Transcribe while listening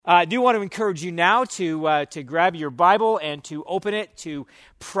I do want to encourage you now to grab your Bible and to open it to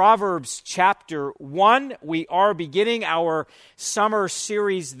Proverbs chapter 1. We are beginning our summer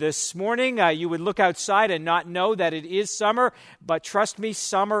series this morning. You would look outside and not know that it is summer, but trust me,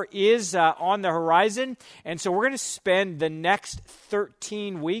 summer is on the horizon. And so we're going to spend the next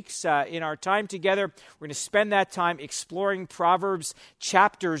 13 weeks in our time together. We're going to spend that time exploring Proverbs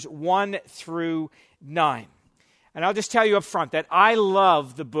chapters 1 through 9. And I'll just tell you up front that I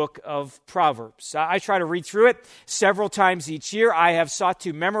love the book of Proverbs. I try to read through it several times each year. I have sought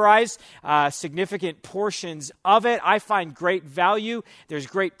to memorize significant portions of it. I find great value. There's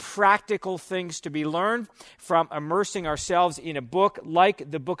great practical things to be learned from immersing ourselves in a book like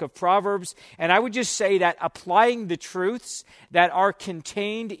the book of Proverbs. And I would just say that applying the truths that are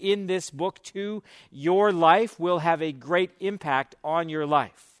contained in this book to your life will have a great impact on your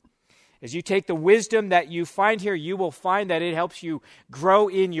life. As you take the wisdom that you find here, you will find that it helps you grow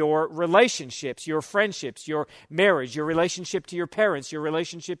in your relationships, your friendships, your marriage, your relationship to your parents, your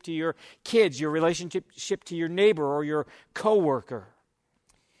relationship to your kids, your relationship to your neighbor or your coworker.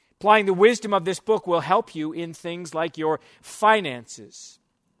 Applying the wisdom of this book will help you in things like your finances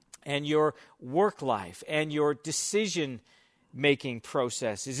and your work life and your decision-making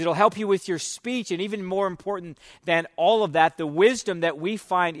processes. It'll help you with your speech, and even more important than all of that, the wisdom that we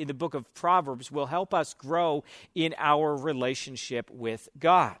find in the book of Proverbs will help us grow in our relationship with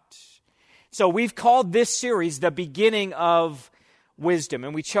God. So we've called this series The Beginning of Wisdom,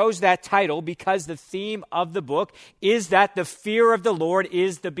 and we chose that title because the theme of the book is that the fear of the Lord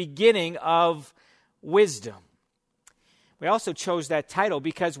is the beginning of wisdom. We also chose that title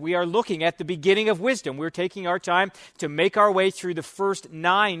because we are looking at the beginning of wisdom. We're taking our time to make our way through the first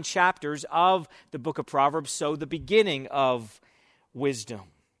 9 chapters of the book of Proverbs, so the beginning of wisdom.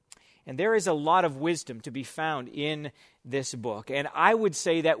 And there is a lot of wisdom to be found in this book. And I would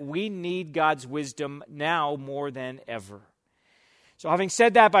say that we need God's wisdom now more than ever. So having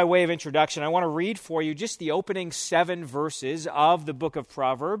said that by way of introduction, I want to read for you just the opening 7 verses of the book of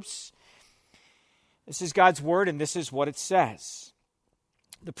Proverbs. This is God's word, and this is what it says.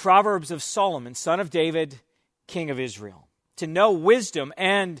 The Proverbs of Solomon, son of David, king of Israel. To know wisdom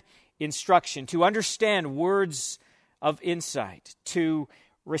and instruction, to understand words of insight, to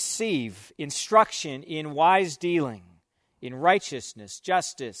receive instruction in wise dealing, in righteousness,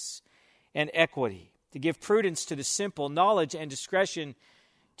 justice, and equity, to give prudence to the simple, knowledge and discretion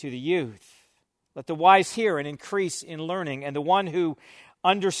to the youth. Let the wise hear and increase in learning, and the one who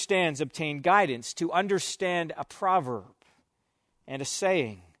understands obtain guidance, to understand a proverb and a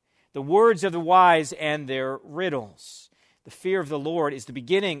saying, the words of the wise and their riddles. The fear of the Lord is the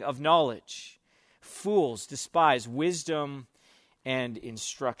beginning of knowledge. Fools despise wisdom and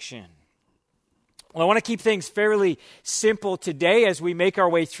instruction. Well, I want to keep things fairly simple today as we make our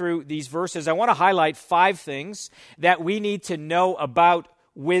way through these verses. I want to highlight 5 things that we need to know about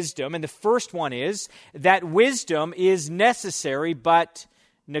wisdom. And the first one is that wisdom is necessary but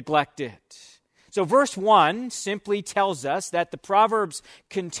neglected. So verse 1 simply tells us that the Proverbs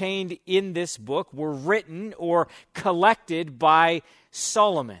contained in this book were written or collected by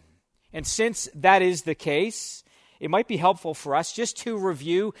Solomon. And since that is the case, it might be helpful for us just to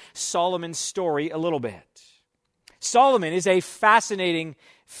review Solomon's story a little bit. Solomon is a fascinating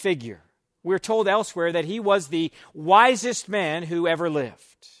figure. We're told elsewhere that he was the wisest man who ever lived.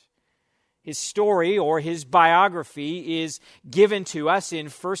 His story or his biography is given to us in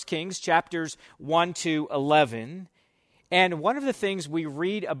 1 Kings chapters 1 to 11. And one of the things we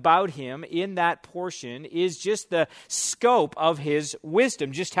read about him in that portion is just the scope of his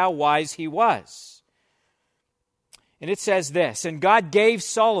wisdom, just how wise he was. And it says this, and God gave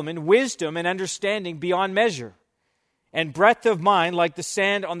Solomon wisdom and understanding beyond measure, and breadth of mind like the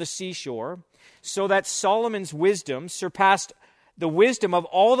sand on the seashore, so that Solomon's wisdom surpassed the wisdom of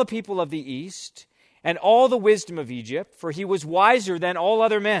all the people of the East and all the wisdom of Egypt, for he was wiser than all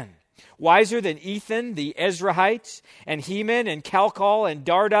other men, wiser than Ethan the Ezrahite, and Heman and Calcol and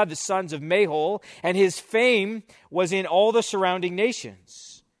Darda the sons of Mahol, and his fame was in all the surrounding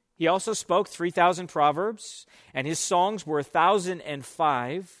nations. He also spoke 3,000 proverbs, and his songs were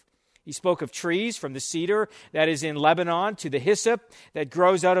 1,005. He spoke of trees, from the cedar that is in Lebanon to the hyssop that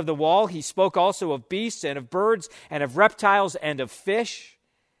grows out of the wall. He spoke also of beasts and of birds and of reptiles and of fish.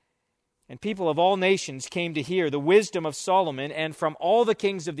 And people of all nations came to hear the wisdom of Solomon, and from all the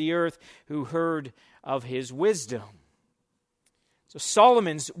kings of the earth who heard of his wisdom. So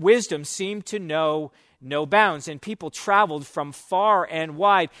Solomon's wisdom seemed to know no bounds, and people traveled from far and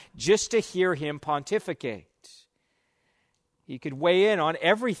wide just to hear him pontificate. He could weigh in on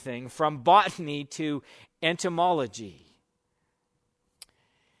everything from botany to entomology.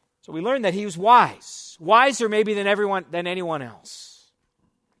 So we learn that he was wise, wiser maybe than anyone else.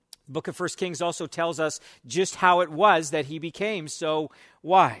 The book of 1 Kings also tells us just how it was that he became so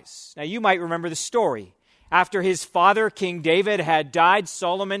wise. Now you might remember the story. After his father, King David, had died,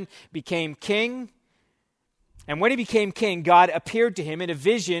 Solomon became king. And when he became king, God appeared to him in a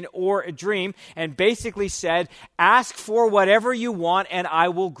vision or a dream and basically said, ask for whatever you want and I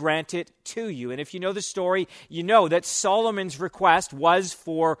will grant it to you. And if you know the story, you know that Solomon's request was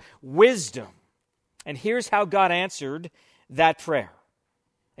for wisdom. And here's how God answered that prayer.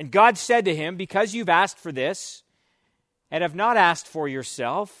 And God said to him, because you've asked for this and have not asked for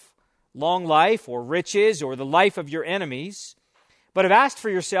yourself, long life or riches or the life of your enemies, but have asked for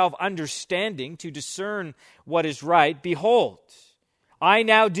yourself understanding to discern what is right, behold, I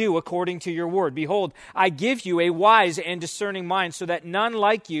now do according to your word. Behold, I give you a wise and discerning mind, so that none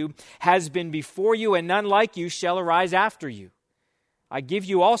like you has been before you, and none like you shall arise after you. I give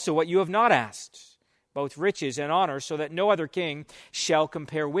you also what you have not asked, both riches and honor, so that no other king shall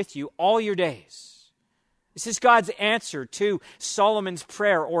compare with you all your days. This is God's answer to Solomon's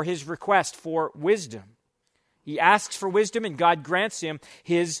prayer or his request for wisdom. He asks for wisdom and God grants him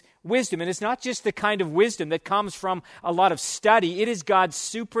his wisdom. And it's not just the kind of wisdom that comes from a lot of study. It is God's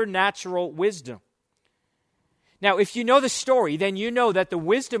supernatural wisdom. Now, if you know the story, then you know that the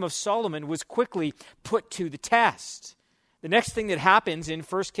wisdom of Solomon was quickly put to the test. The next thing that happens in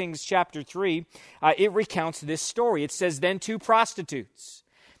 1 Kings chapter 3, it recounts this story. It says, then 2 prostitutes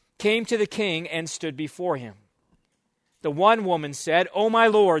came to the king and stood before him. The one woman said, "O my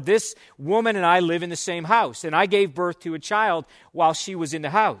Lord, this woman and I live in the same house, and I gave birth to a child while she was in the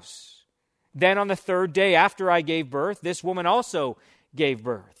house. Then on the 3rd day after I gave birth, this woman also gave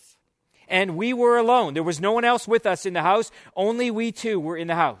birth. And we were alone. There was no one else with us in the house. Only we 2 were in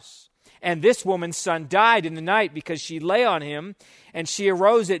the house. And this woman's son died in the night because she lay on him, and she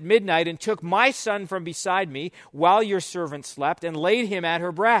arose at midnight and took my son from beside me while your servant slept and laid him at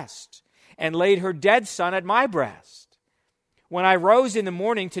her breast and laid her dead son at my breast. When I rose in the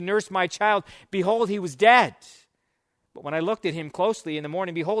morning to nurse my child, behold, he was dead. But when I looked at him closely in the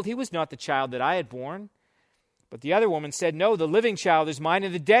morning, behold, he was not the child that I had born. But the other woman said, no, the living child is mine,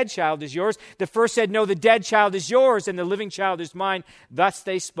 and the dead child is yours. The first said, no, the dead child is yours, and the living child is mine. Thus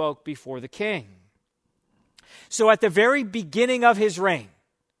they spoke before the king." So at the very beginning of his reign,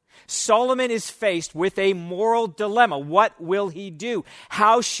 Solomon is faced with a moral dilemma. What will he do?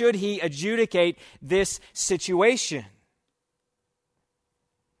 How should he adjudicate this situation?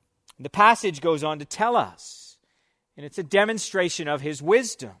 The passage goes on to tell us, and it's a demonstration of his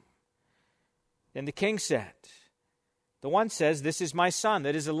wisdom. Then the king said, the one says, "This is my son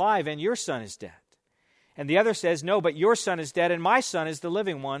that is alive, and your son is dead." And the other says, "No, but your son is dead, and my son is the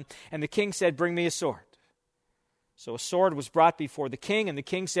living one." And the king said, "Bring me a sword." So a sword was brought before the king, and the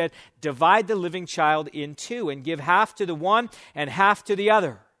king said, "Divide the living child in 2, and give half to the one and half to the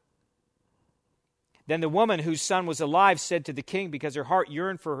other." Then the woman whose son was alive said to the king, because her heart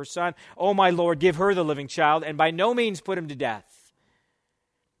yearned for her son, "O my lord, give her the living child, and by no means put him to death."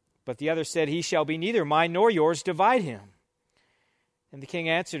 But the other said, "He shall be neither mine nor yours, divide him." And the king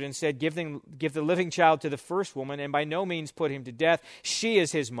answered and said, Give the living child to the first woman, and by no means put him to death. She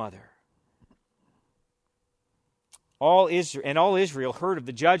is his mother." All Israel heard of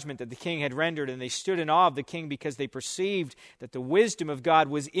the judgment that the king had rendered, and they stood in awe of the king because they perceived that the wisdom of God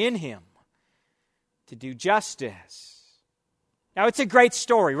was in him to do justice. Now, it's a great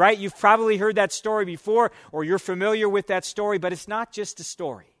story, right? You've probably heard that story before, or you're familiar with that story, but it's not just a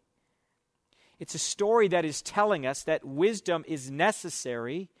story. It's a story that is telling us that wisdom is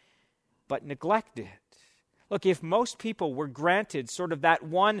necessary, but neglected. Look, if most people were granted sort of that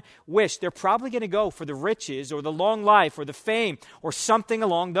one wish, they're probably going to go for the riches or the long life or the fame or something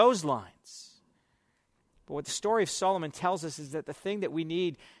along those lines. But what the story of Solomon tells us is that the thing that we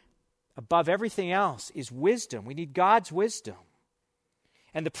need above everything else is wisdom. We need God's wisdom.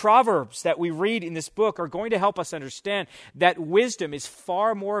 And the Proverbs that we read in this book are going to help us understand that wisdom is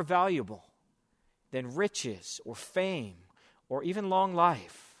far more valuable than riches or fame or even long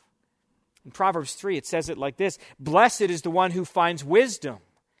life. In Proverbs 3, it says it like this: "Blessed is the one who finds wisdom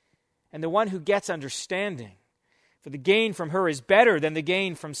and the one who gets understanding. For the gain from her is better than the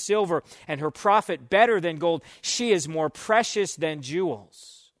gain from silver, and her profit better than gold. She is more precious than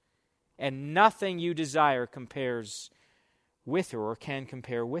jewels. And nothing you desire compares with her or can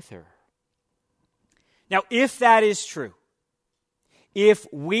compare with her." Now, if that is true, if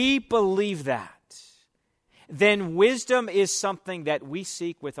we believe that, then wisdom is something that we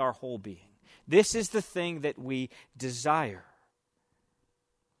seek with our whole being. This is the thing that we desire.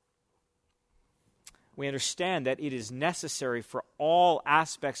 we understand that it is necessary for all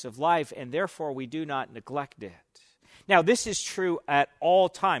aspects of life, and therefore we do not neglect it. Now, this is true at all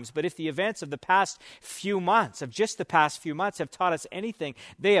times, but if the events of the past few months, have taught us anything,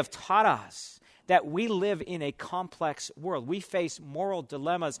 they have taught us that we live in a complex world. We face moral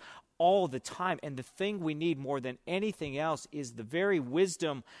dilemmas all the time, and the thing we need more than anything else is the very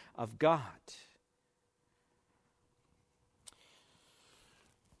wisdom of God.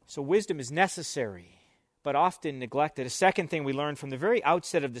 So wisdom is necessary, but often neglected. A second thing we learn from the very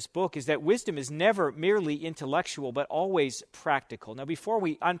outset of this book is that wisdom is never merely intellectual, but always practical. Now, before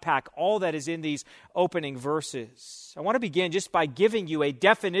we unpack all that is in these opening verses, I want to begin just by giving you a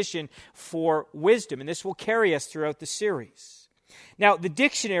definition for wisdom, and this will carry us throughout the series. Now, the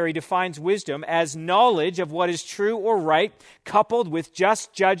dictionary defines wisdom as knowledge of what is true or right, coupled with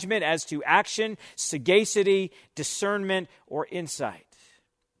just judgment as to action, sagacity, discernment, or insight.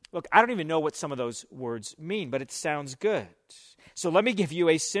 Look, I don't even know what some of those words mean, but it sounds good. So let me give you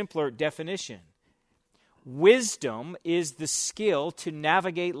a simpler definition. Wisdom is the skill to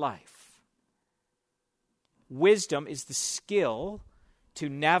navigate life. Wisdom is the skill to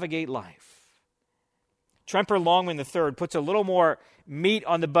navigate life. Tremper Longman III puts a little more meat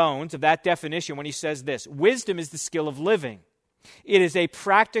on the bones of that definition when he says this: wisdom is the skill of living. It is a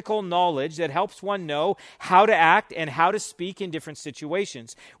practical knowledge that helps one know how to act and how to speak in different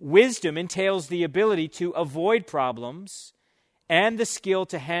situations. Wisdom entails the ability to avoid problems and the skill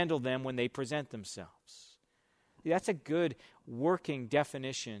to handle them when they present themselves. That's a good working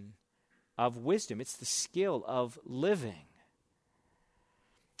definition of wisdom. It's the skill of living.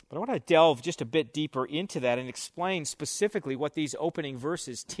 But I want to delve just a bit deeper into that and explain specifically what these opening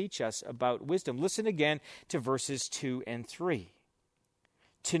verses teach us about wisdom. Listen again to verses 2 and 3.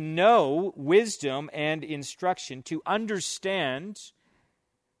 To know wisdom and instruction, to understand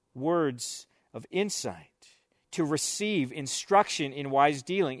words of insight, to receive instruction in wise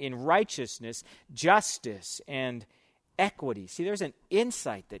dealing, in righteousness, justice, and equity. See, there's an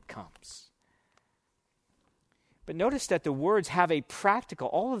insight that comes. But notice that the words have a practical,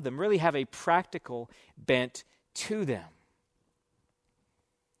 all of them really have a practical bent to them.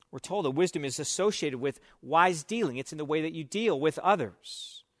 We're told that wisdom is associated with wise dealing. It's in the way that you deal with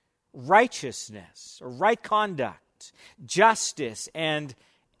others. Righteousness, or right conduct, justice, and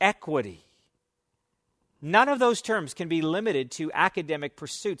equity. None of those terms can be limited to academic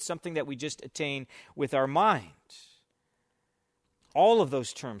pursuits, something that we just attain with our mind. All of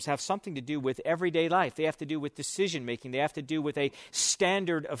those terms have something to do with everyday life. They have to do with decision making. They have to do with a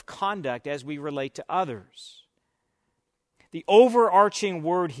standard of conduct as we relate to others. The overarching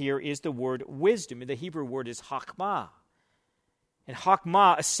word here is the word wisdom. The Hebrew word is chakmah. And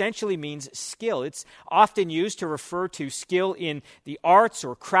chakmah essentially means skill. It's often used to refer to skill in the arts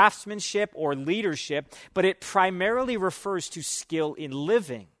or craftsmanship or leadership, but it primarily refers to skill in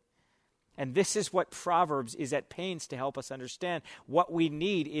living. And this is what Proverbs is at pains to help us understand. What we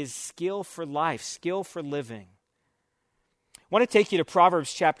need is skill for life, skill for living. I want to take you to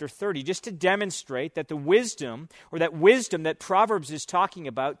Proverbs chapter 30 just to demonstrate that the wisdom, or that wisdom that Proverbs is talking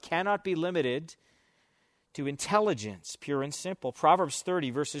about, cannot be limited to intelligence, pure and simple. Proverbs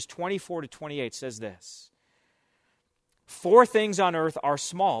 30, verses 24 to 28 says this: 4 things on earth are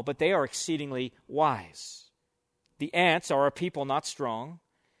small, but they are exceedingly wise. The ants are a people not strong,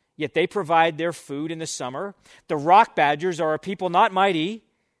 yet they provide their food in the summer. The rock badgers are a people not mighty,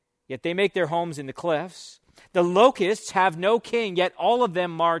 yet they make their homes in the cliffs. The locusts have no king, yet all of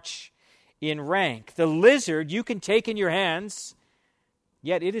them march in rank. The lizard you can take in your hands,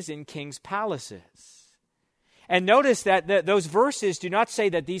 yet it is in kings' palaces. And notice that those verses do not say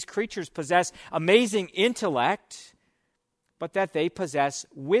that these creatures possess amazing intellect, but that they possess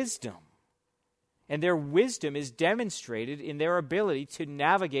wisdom. And their wisdom is demonstrated in their ability to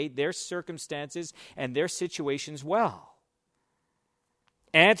navigate their circumstances and their situations well.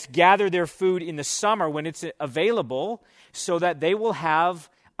 Ants gather their food in the summer when it's available so that they will have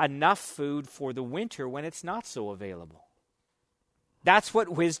enough food for the winter when it's not so available. That's what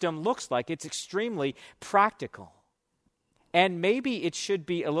wisdom looks like. It's extremely practical. And maybe it should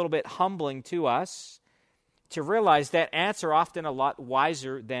be a little bit humbling to us to realize that ants are often a lot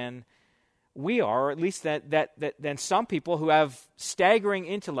wiser than we are, or at least than some people who have staggering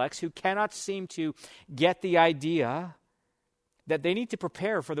intellects who cannot seem to get the idea that they need to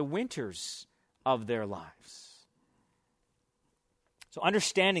prepare for the winters of their lives. So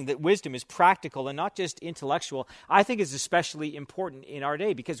understanding that wisdom is practical and not just intellectual, I think is especially important in our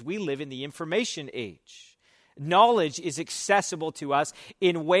day because we live in the information age. Knowledge is accessible to us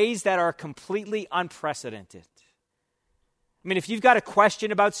in ways that are completely unprecedented. I mean, if you've got a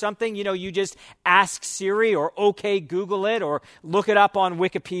question about something, you just ask Siri or OK Google it or look it up on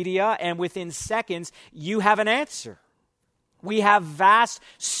Wikipedia, and within seconds, you have an answer. We have vast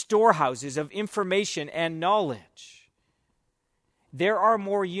storehouses of information and knowledge. There are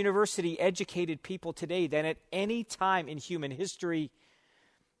more university-educated people today than at any time in human history.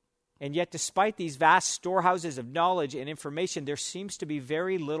 And yet, despite these vast storehouses of knowledge and information, there seems to be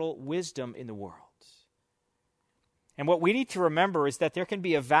very little wisdom in the world. And what we need to remember is that there can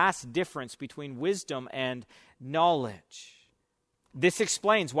be a vast difference between wisdom and knowledge. This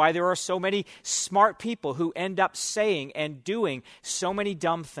explains why there are so many smart people who end up saying and doing so many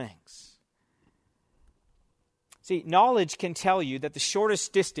dumb things. See, knowledge can tell you that the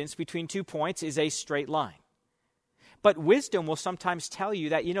shortest distance between 2 points is a straight line. But wisdom will sometimes tell you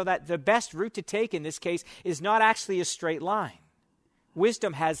that, that the best route to take in this case is not actually a straight line.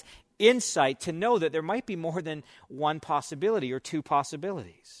 Wisdom has insight to know that there might be more than one possibility or two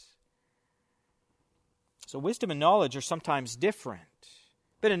possibilities. So wisdom and knowledge are sometimes different.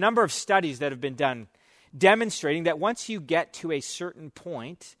 Been a number of studies that have been done demonstrating that once you get to a certain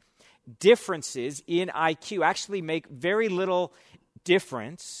point, differences in IQ actually make very little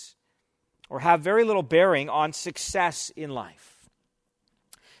difference or have very little bearing on success in life.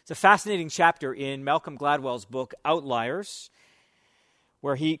 It's a fascinating chapter in Malcolm Gladwell's book, Outliers,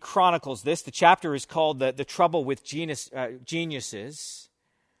 where he chronicles this. The chapter is called The Trouble with Geniuses.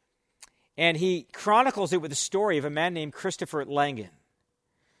 And he chronicles it with the story of a man named Christopher Langan.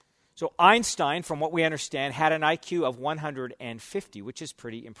 So Einstein, from what we understand, had an IQ of 150, which is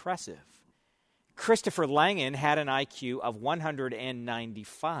pretty impressive. Christopher Langan had an IQ of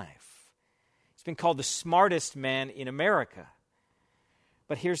 195. He's been called the smartest man in America.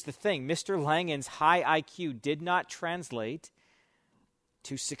 But here's the thing. Mr. Langan's high IQ did not translate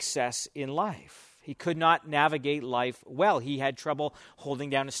to success in life. He could not navigate life well. He had trouble holding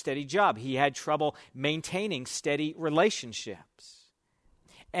down a steady job. He had trouble maintaining steady relationships.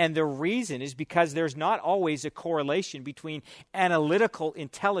 And the reason is because there's not always a correlation between analytical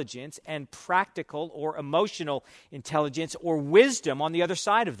intelligence and practical or emotional intelligence or wisdom on the other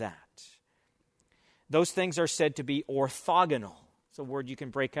side of that. Those things are said to be orthogonal. It's a word you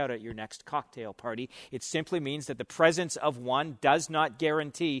can break out at your next cocktail party. It simply means that the presence of one does not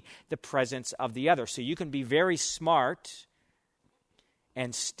guarantee the presence of the other. So you can be very smart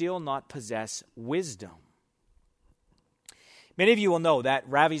and still not possess wisdom. Many of you will know that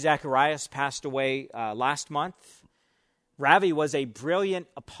Ravi Zacharias passed away last month. Ravi was a brilliant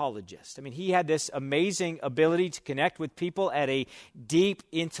apologist. I mean, he had this amazing ability to connect with people at a deep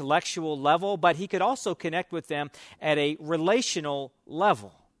intellectual level, but he could also connect with them at a relational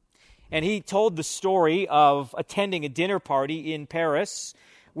level. And he told the story of attending a dinner party in Paris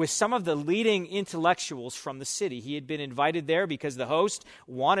with some of the leading intellectuals from the city. He had been invited there because the host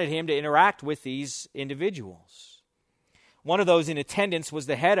wanted him to interact with these individuals. One of those in attendance was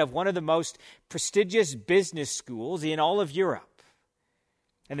the head of one of the most prestigious business schools in all of Europe.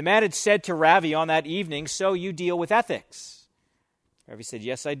 And the man had said to Ravi on that evening, "So you deal with ethics?" Ravi said,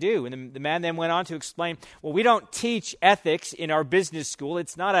 "Yes, I do." And the man then went on to explain, "Well, we don't teach ethics in our business school.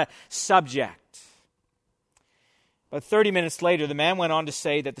 It's not a subject." But 30 minutes later, the man went on to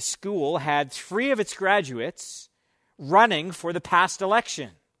say that the school had 3 of its graduates running for the past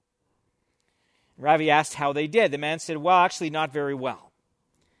election. Ravi asked how they did. The man said, "Well, actually not very well.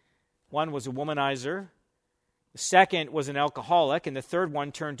 One was a womanizer, the second was an alcoholic, and the third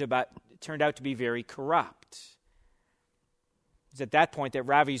one turned out to be very corrupt." It was at that point that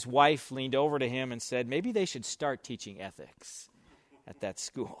Ravi's wife leaned over to him and said, "Maybe they should start teaching ethics at that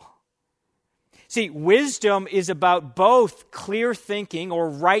school." See, wisdom is about both clear thinking or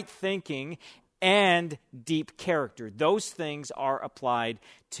right thinking and deep character. Those things are applied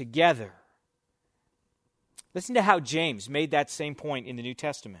together. Listen to how James made that same point in the New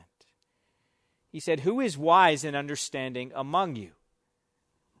Testament. He said, "Who is wise and understanding among you?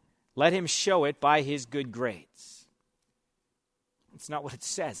 Let him show it by his good grades." It's not what it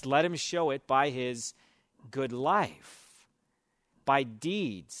says. Let him show it by his good life, by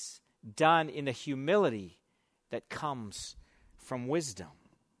deeds done in the humility that comes from wisdom.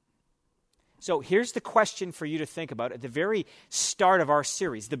 So here's the question for you to think about at the very start of our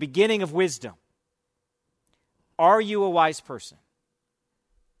series, the beginning of wisdom. Are you a wise person?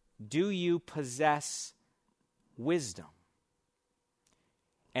 Do you possess wisdom?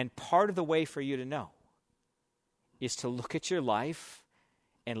 And part of the way for you to know is to look at your life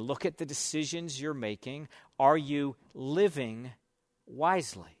and look at the decisions you're making. Are you living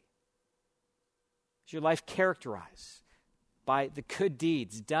wisely? Is your life characterized by the good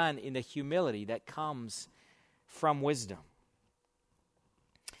deeds done in the humility that comes from wisdom?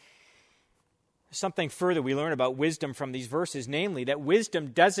 Something further we learn about wisdom from these verses, namely that wisdom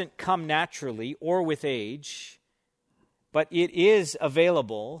doesn't come naturally or with age, but it is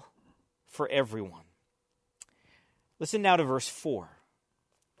available for everyone. Listen now to verse 4.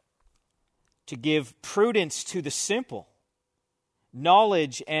 To give prudence to the simple,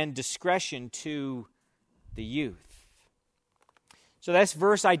 knowledge and discretion to the youth. So this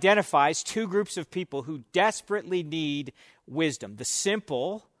verse identifies two groups of people who desperately need wisdom: the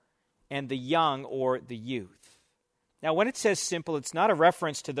simple and the young or the youth. Now, when it says simple, it's not a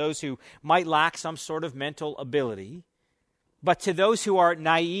reference to those who might lack some sort of mental ability, but to those who are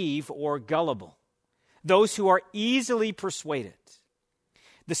naive or gullible, those who are easily persuaded.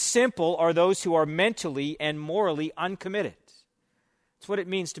 The simple are those who are mentally and morally uncommitted. That's what it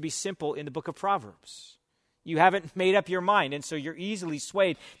means to be simple in the book of Proverbs. You haven't made up your mind, and so you're easily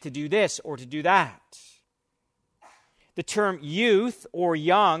swayed to do this or to do that. The term youth or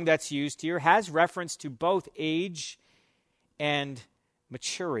young that's used here has reference to both age and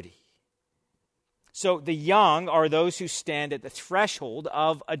maturity. So the young are those who stand at the threshold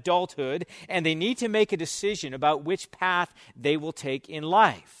of adulthood, and they need to make a decision about which path they will take in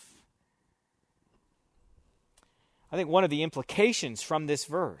life. I think one of the implications from this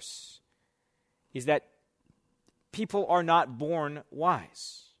verse is that people are not born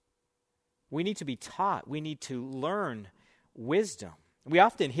wise. We need to be taught. We need to learn wisdom. We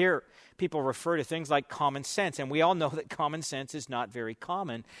often hear people refer to things like common sense, and we all know that common sense is not very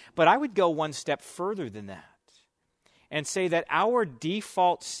common. But I would go one step further than that and say that our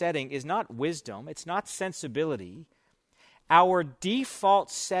default setting is not wisdom, it's not sensibility. Our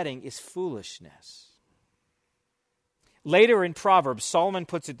default setting is foolishness. Later in Proverbs, Solomon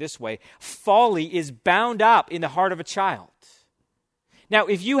puts it this way: folly is bound up in the heart of a child. Now,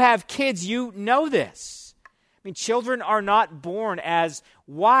 if you have kids, you know this. I mean, children are not born as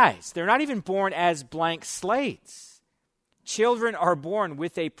wise. They're not even born as blank slates. Children are born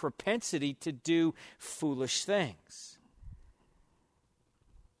with a propensity to do foolish things.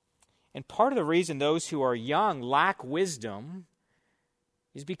 And part of the reason those who are young lack wisdom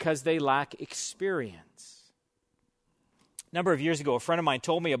is because they lack experience. A number of years ago, a friend of mine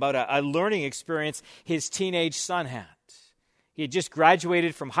told me about a learning experience his teenage son had. He had just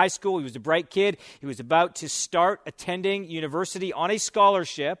graduated from high school. He was a bright kid. He was about to start attending university on a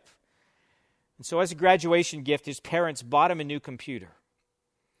scholarship. And so as a graduation gift, his parents bought him a new computer.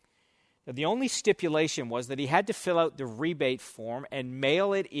 Now, the only stipulation was that he had to fill out the rebate form and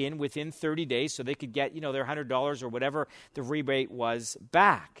mail it in within 30 days so they could get, their $100 or whatever the rebate was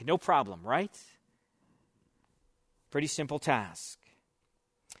back. No problem, right? Pretty simple task.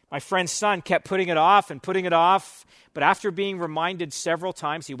 My friend's son kept putting it off, but after being reminded several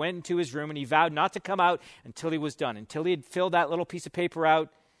times, he went into his room and he vowed not to come out until he was done, until he had filled that little piece of paper out.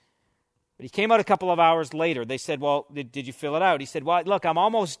 But he came out a couple of hours later. They said, well, did you fill it out? He said, well, look, I'm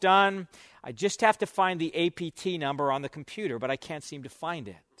almost done. I just have to find the APT number on the computer, but I can't seem to find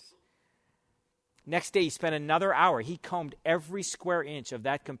it. Next day, he spent another hour. He combed every square inch of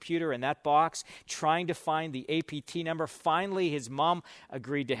that computer and that box, trying to find the APT number. Finally, his mom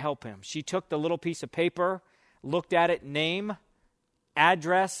agreed to help him. She took the little piece of paper, looked at it, name,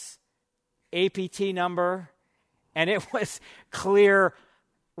 address, APT number, and it was clear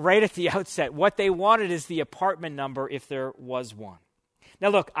right at the outset. What they wanted is the apartment number if there was one. Now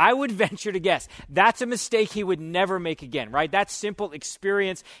look, I would venture to guess that's a mistake he would never make again, right? That simple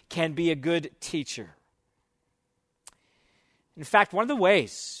experience can be a good teacher. In fact, one of the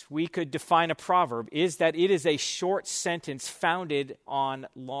ways we could define a proverb is that it is a short sentence founded on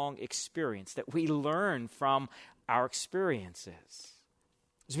long experience, that we learn from our experiences.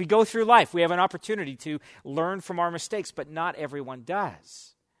 As we go through life, we have an opportunity to learn from our mistakes, but not everyone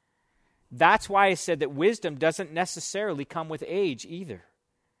does. That's why I said that wisdom doesn't necessarily come with age either.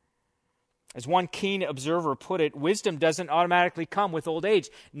 As one keen observer put it, wisdom doesn't automatically come with old age.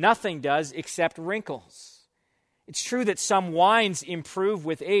 Nothing does except wrinkles. It's true that some wines improve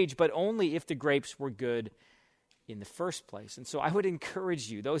with age, but only if the grapes were good in the first place. And so I would encourage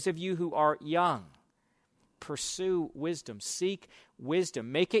you, those of you who are young, pursue wisdom. Seek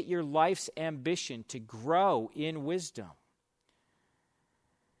wisdom. Make it your life's ambition to grow in wisdom.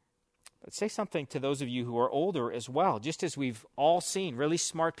 But say something to those of you who are older as well. Just as we've all seen really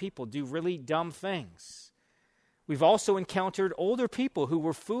smart people do really dumb things, we've also encountered older people who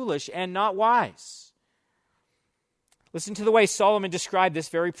were foolish and not wise. Listen to the way Solomon described this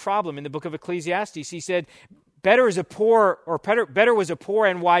very problem in the book of Ecclesiastes. He said, better was a poor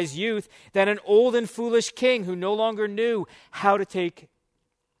and wise youth than an old and foolish king who no longer knew how to take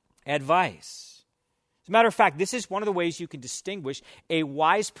advice. As a matter of fact, this is one of the ways you can distinguish a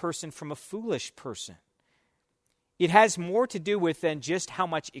wise person from a foolish person. It has more to do with than just how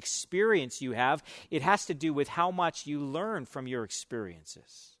much experience you have. It has to do with how much you learn from your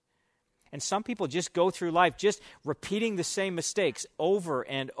experiences. And some people just go through life just repeating the same mistakes over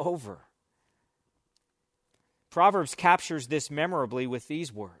and over. Proverbs captures this memorably with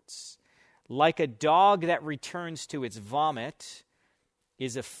these words. Like a dog that returns to its vomit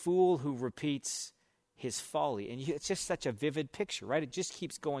is a fool who repeats his folly. And it's just such a vivid picture, right? It just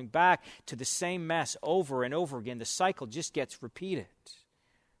keeps going back to the same mess over and over again. The cycle just gets repeated.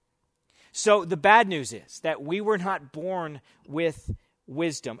 So the bad news is that we were not born with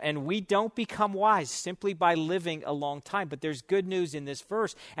wisdom, and we don't become wise simply by living a long time. But there's good news in this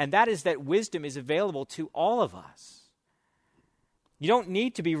verse, and that is that wisdom is available to all of us. You don't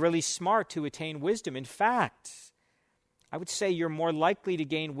need to be really smart to attain wisdom. In fact, I would say you're more likely to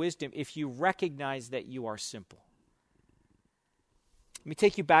gain wisdom if you recognize that you are simple. Let me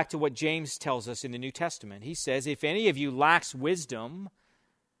take you back to what James tells us in the New Testament. He says, if any of you lacks wisdom,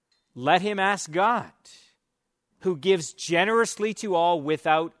 let him ask God, who gives generously to all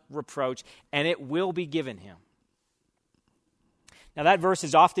without reproach, and it will be given him. Now, that verse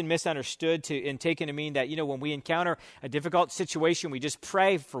is often misunderstood and taken to mean that, when we encounter a difficult situation, we just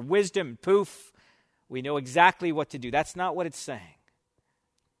pray for wisdom and poof, we know exactly what to do. That's not what it's saying.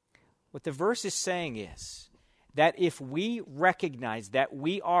 What the verse is saying is that if we recognize that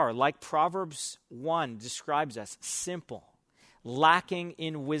we are, like Proverbs 1 describes us, simple, lacking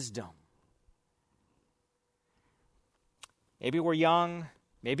in wisdom. Maybe we're young,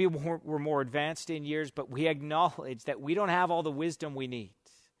 maybe we're more advanced in years, but we acknowledge that we don't have all the wisdom we need.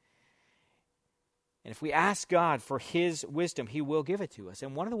 And if we ask God for his wisdom, he will give it to us.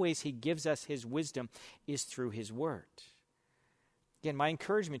 And one of the ways he gives us his wisdom is through his word. Again, my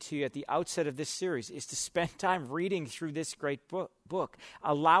encouragement to you at the outset of this series is to spend time reading through this great book.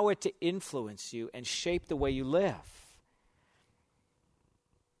 Allow it to influence you and shape the way you live.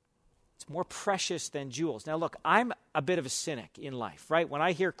 It's more precious than jewels. Now look, I'm a bit of a cynic in life, right? When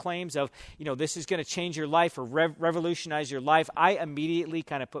I hear claims of, this is going to change your life or revolutionize your life, I immediately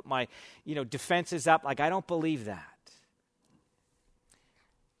kind of put my, defenses up. Like, I don't believe that.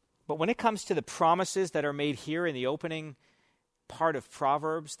 But when it comes to the promises that are made here in the opening part of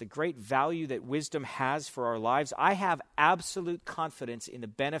Proverbs, the great value that wisdom has for our lives, I have absolute confidence in the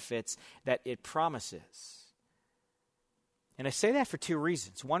benefits that it promises. And I say that for two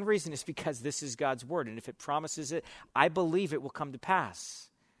reasons. One reason is because this is God's word, and if it promises it, I believe it will come to pass.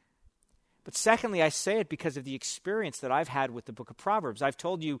 But secondly, I say it because of the experience that I've had with the book of Proverbs. I've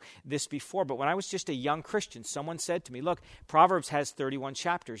told you this before, but when I was just a young Christian, someone said to me, look, Proverbs has 31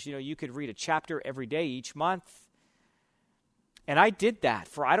 chapters. You could read a chapter every day each month. And I did that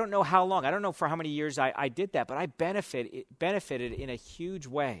for I don't know how long. I don't know for how many years I did that, but I benefited in a huge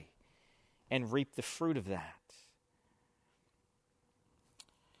way and reaped the fruit of that.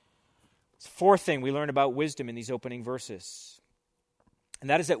 Fourth thing we learn about wisdom in these opening verses, and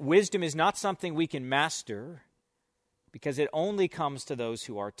that is that wisdom is not something we can master because it only comes to those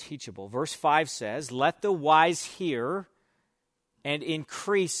who are teachable. Verse 5 says, let the wise hear and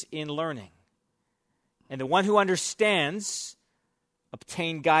increase in learning, and the one who understands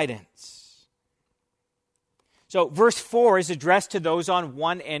obtain guidance. So verse 4 is addressed to those on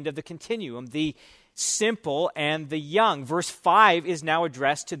one end of the continuum, the simple and the young. Verse 5 is now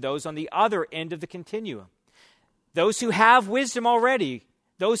addressed to those on the other end of the continuum. Those who have wisdom already,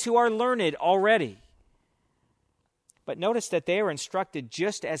 those who are learned already. But notice that they are instructed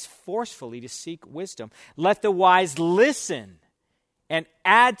just as forcefully to seek wisdom. Let the wise listen and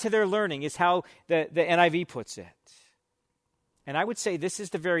add to their learning is how the NIV puts it. And I would say this is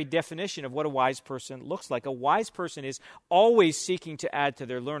the very definition of what a wise person looks like. A wise person is always seeking to add to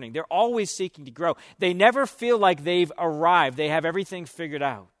their learning. They're always seeking to grow. They never feel like they've arrived. They have everything figured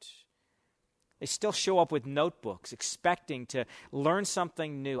out. They still show up with notebooks, expecting to learn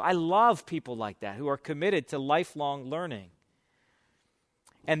something new. I love people like that who are committed to lifelong learning.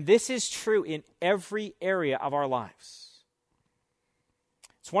 And this is true in every area of our lives.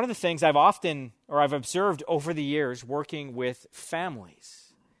 It's one of the things I've observed over the years working with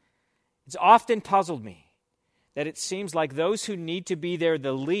families. It's often puzzled me that it seems like those who need to be there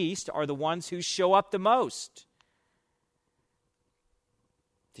the least are the ones who show up the most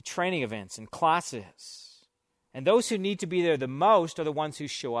to training events and classes. And those who need to be there the most are the ones who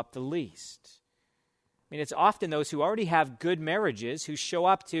show up the least. I mean, it's often those who already have good marriages who show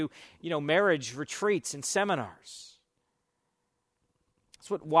up to, marriage retreats and seminars. That's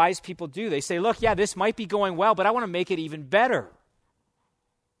what wise people do. They say, look, this might be going well, but I want to make it even better.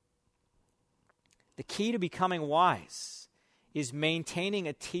 The key to becoming wise is maintaining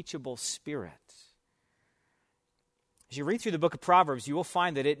a teachable spirit. As you read through the book of Proverbs, you will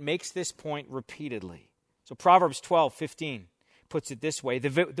find that it makes this point repeatedly. So Proverbs 12:15 puts it this way: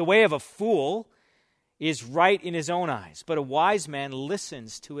 the way of a fool is right in his own eyes, but a wise man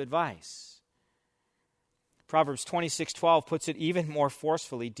listens to advice. Proverbs 26:12 puts it even more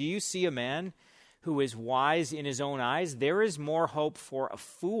forcefully: do you see a man who is wise in his own eyes? There is more hope for a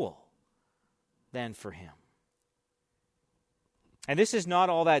fool than for him. And this is not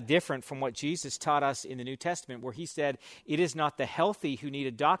all that different from what Jesus taught us in the New Testament, where he said, it is not the healthy who need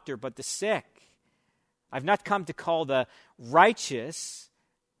a doctor, but the sick. I've not come to call the righteous,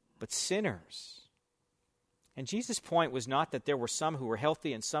 but sinners. And Jesus' point was not that there were some who were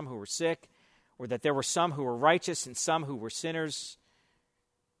healthy and some who were sick, or that there were some who were righteous and some who were sinners.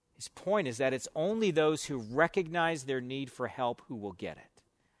 His point is that it's only those who recognize their need for help who will get it.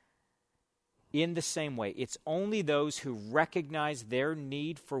 In the same way, it's only those who recognize their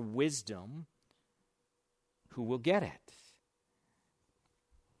need for wisdom who will get it.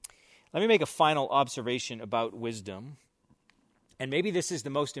 Let me make a final observation about wisdom, and maybe this is the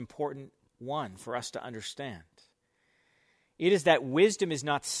most important one for us to understand. It is that wisdom is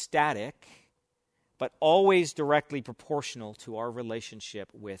not static, but always directly proportional to our relationship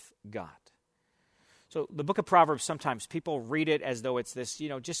with God. So the book of Proverbs, sometimes people read it as though it's this,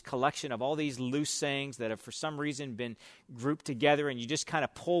 just collection of all these loose sayings that have for some reason been grouped together, and you just kind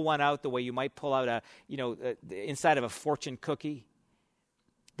of pull one out the way you might pull out the inside of a fortune cookie.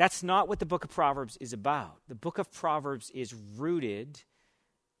 That's not what the book of Proverbs is about. The book of Proverbs is rooted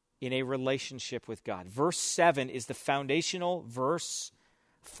in a relationship with God. Verse 7 is the foundational verse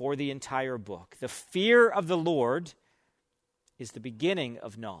for the entire book. The fear of the Lord is the beginning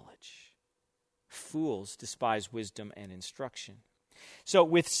of knowledge. Fools despise wisdom and instruction. So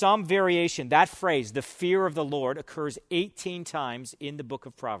with some variation, that phrase, the fear of the Lord, occurs 18 times in the book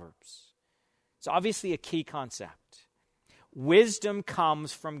of Proverbs. It's obviously a key concept. Wisdom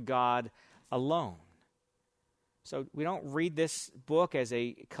comes from God alone. So we don't read this book as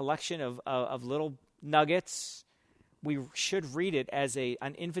a collection of little nuggets. We should read it as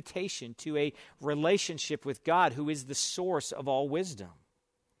an invitation to a relationship with God, who is the source of all wisdom.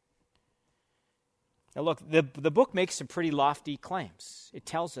 Now look, the book makes some pretty lofty claims. It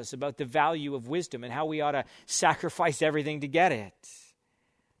tells us about the value of wisdom and how we ought to sacrifice everything to get it.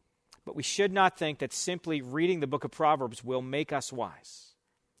 But we should not think that simply reading the book of Proverbs will make us wise.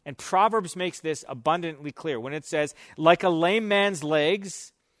 And Proverbs makes this abundantly clear when it says, like a lame man's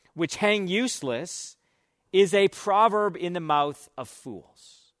legs, which hang useless, is a proverb in the mouth of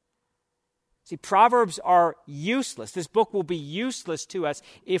fools. See, Proverbs are useless. This book will be useless to us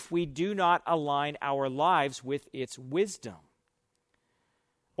if we do not align our lives with its wisdom.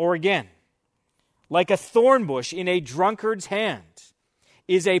 Or again, like a thorn bush in a drunkard's hand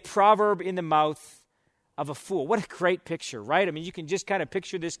is a proverb in the mouth of a fool. What a great picture, right? I mean, you can just kind of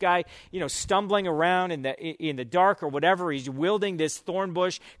picture this guy, stumbling around in the dark or whatever. He's wielding this thorn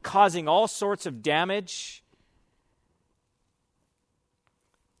bush, causing all sorts of damage.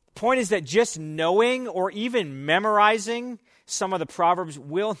 Point is that just knowing or even memorizing some of the Proverbs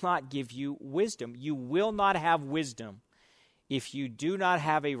will not give you wisdom. You will not have wisdom if you do not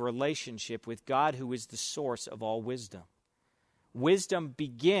have a relationship with God, who is the source of all wisdom. Wisdom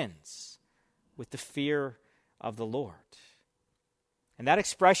begins with the fear of the Lord. And that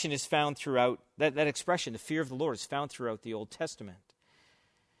expression is found throughout, that expression, the fear of the Lord, is found throughout the Old Testament.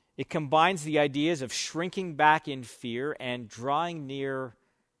 It combines the ideas of shrinking back in fear and drawing near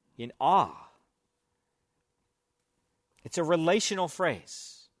in awe. It's a relational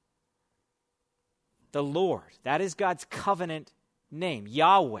phrase. The Lord, that is God's covenant name,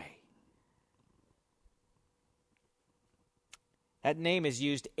 Yahweh. That name is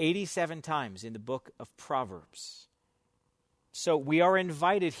used 87 times in the book of Proverbs. So we are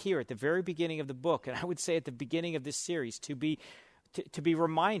invited here at the very beginning of the book, and I would say at the beginning of this series, to be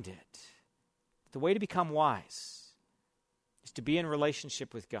reminded the way to become wise is to be in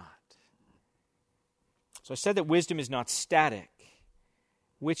relationship with God. So I said that wisdom is not static,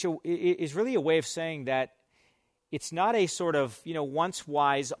 which is really a way of saying that it's not a sort of, once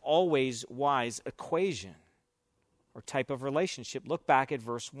wise, always wise equation or type of relationship. Look back at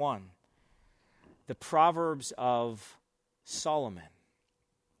verse 1. The Proverbs of Solomon.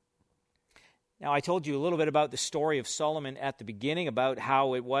 Now, I told you a little bit about the story of Solomon at the beginning, about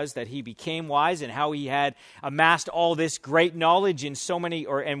how it was that he became wise and how he had amassed all this great knowledge in so many,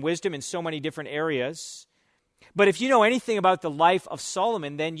 and wisdom in so many different areas. But if you know anything about the life of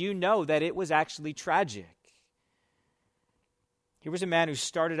Solomon, then you know that it was actually tragic. Here was a man who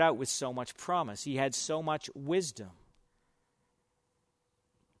started out with so much promise. He had so much wisdom.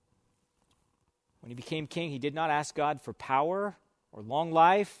 When he became king, he did not ask God for power or long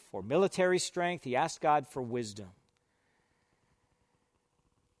life or military strength. He asked God for wisdom.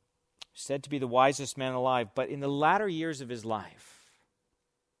 Said to be the wisest man alive, but in the latter years of his life,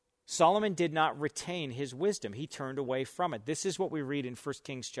 Solomon did not retain his wisdom. He turned away from it. This is what we read in 1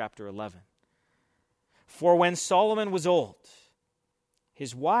 Kings chapter 11. For when Solomon was old,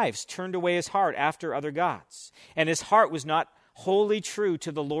 his wives turned away his heart after other gods, and his heart was not wholly true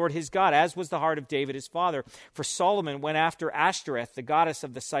to the Lord his God, as was the heart of David his father. For Solomon went after Ashtoreth, the goddess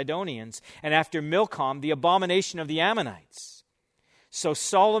of the Sidonians, and after Milcom, the abomination of the Ammonites. So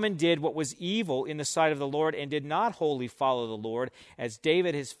Solomon did what was evil in the sight of the Lord, and did not wholly follow the Lord, as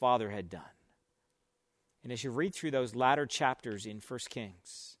David his father had done. And as you read through those latter chapters in 1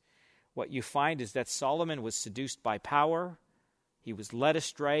 Kings, what you find is that Solomon was seduced by power, he was led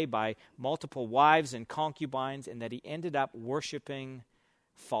astray by multiple wives and concubines, and that he ended up worshiping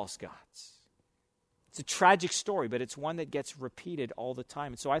false gods. It's a tragic story, but it's one that gets repeated all the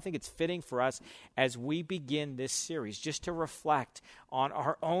time. And so I think it's fitting for us as we begin this series just to reflect on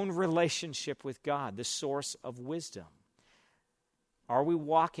our own relationship with God, the source of wisdom. Are we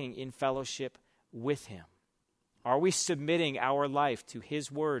walking in fellowship with Him? Are we submitting our life to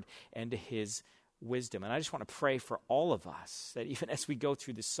His word and to His wisdom? And I just want to pray for all of us that even as we go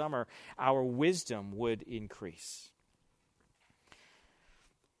through the summer, our wisdom would increase.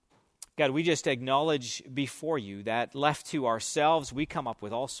 God, we just acknowledge before you that left to ourselves, we come up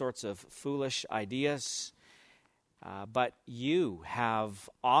with all sorts of foolish ideas, but you have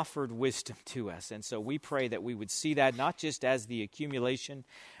offered wisdom to us. And so we pray that we would see that not just as the accumulation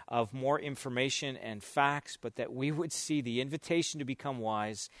of more information and facts, but that we would see the invitation to become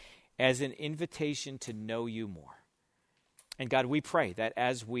wise as an invitation to know you more. And God, we pray that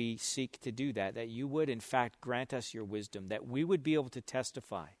as we seek to do that, that you would in fact grant us your wisdom, that we would be able to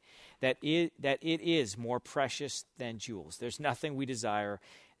testify that it is more precious than jewels. There's nothing we desire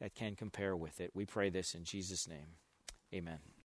that can compare with it. We pray this in Jesus' name. Amen.